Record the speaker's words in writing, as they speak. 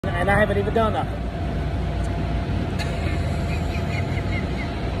and I haven't even done nothing.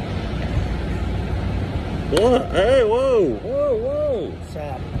 What? Hey, whoa, whoa, whoa.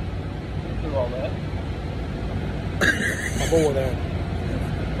 Sad. Do all that. My boy there.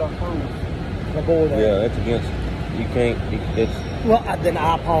 Don't prove. My boy there. Yeah, that's against. You can't. It's. Well, then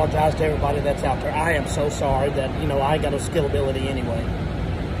I apologize to everybody that's out there. I am so sorry that, I ain't got no skill ability anyway.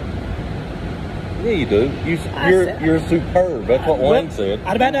 Yeah, you do. You're superb. That's what Wayne said.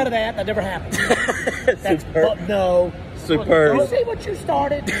 I'd about none of that. That never happened. Superb. No. Superb. You see what you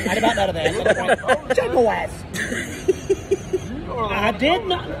started? I'd about none of that. Shut your ass. I did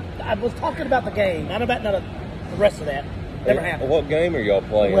not. I was talking about the game. Not about none of the rest of that. Never happened. What game are y'all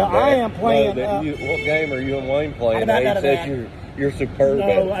playing? Well, I am playing. No, what game are you and Wayne playing? I'd about He none of said that. you're superb.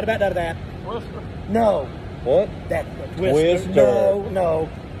 No, I'd about none of that. Twister. No. What? That Twister. No.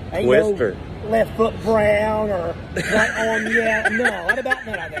 Ain't Twister. No left foot brown or right arm yeah. No, I'd about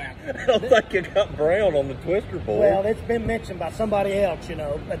none of that. I don't think you got brown on the Twister board. Well, it's been mentioned by somebody else,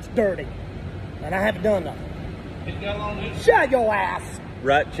 that's dirty. And I haven't done nothing. It got on his. Shut your ass.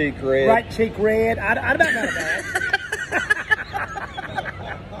 Right cheek red. Right cheek red. I'd about none of that.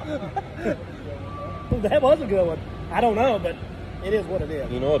 That was a good one. I don't know, but it is what it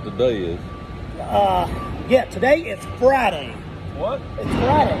is. You know what today is? Yeah, today is Friday. What? It's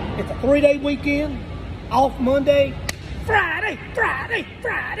Friday. It's a 3-day weekend. Off Monday. Friday.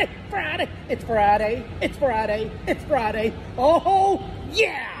 It's Friday. It's Friday. Oh,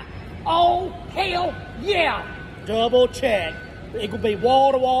 yeah. Oh, hell, yeah. Double check. It will be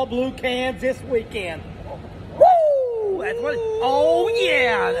wall-to-wall blue cans this weekend. Woo! That's what. Oh,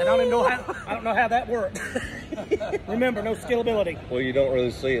 yeah. I don't know how that works. Remember, no skill ability. Well, you don't really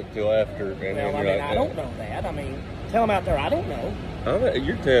see it till after. And Well, then I don't know that. Tell them out there, I don't know.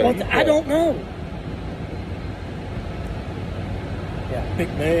 You're telling. Well, I don't know. Yeah, big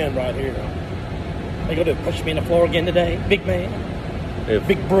man right here. They gonna push me in the floor again today? Big man.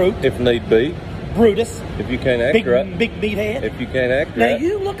 Big brute. If need be. Brutus. If you can't act Big right. big meathead. If you can't act Now right.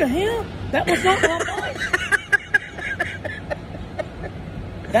 you look at him. That was not my voice.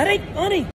 That ain't funny.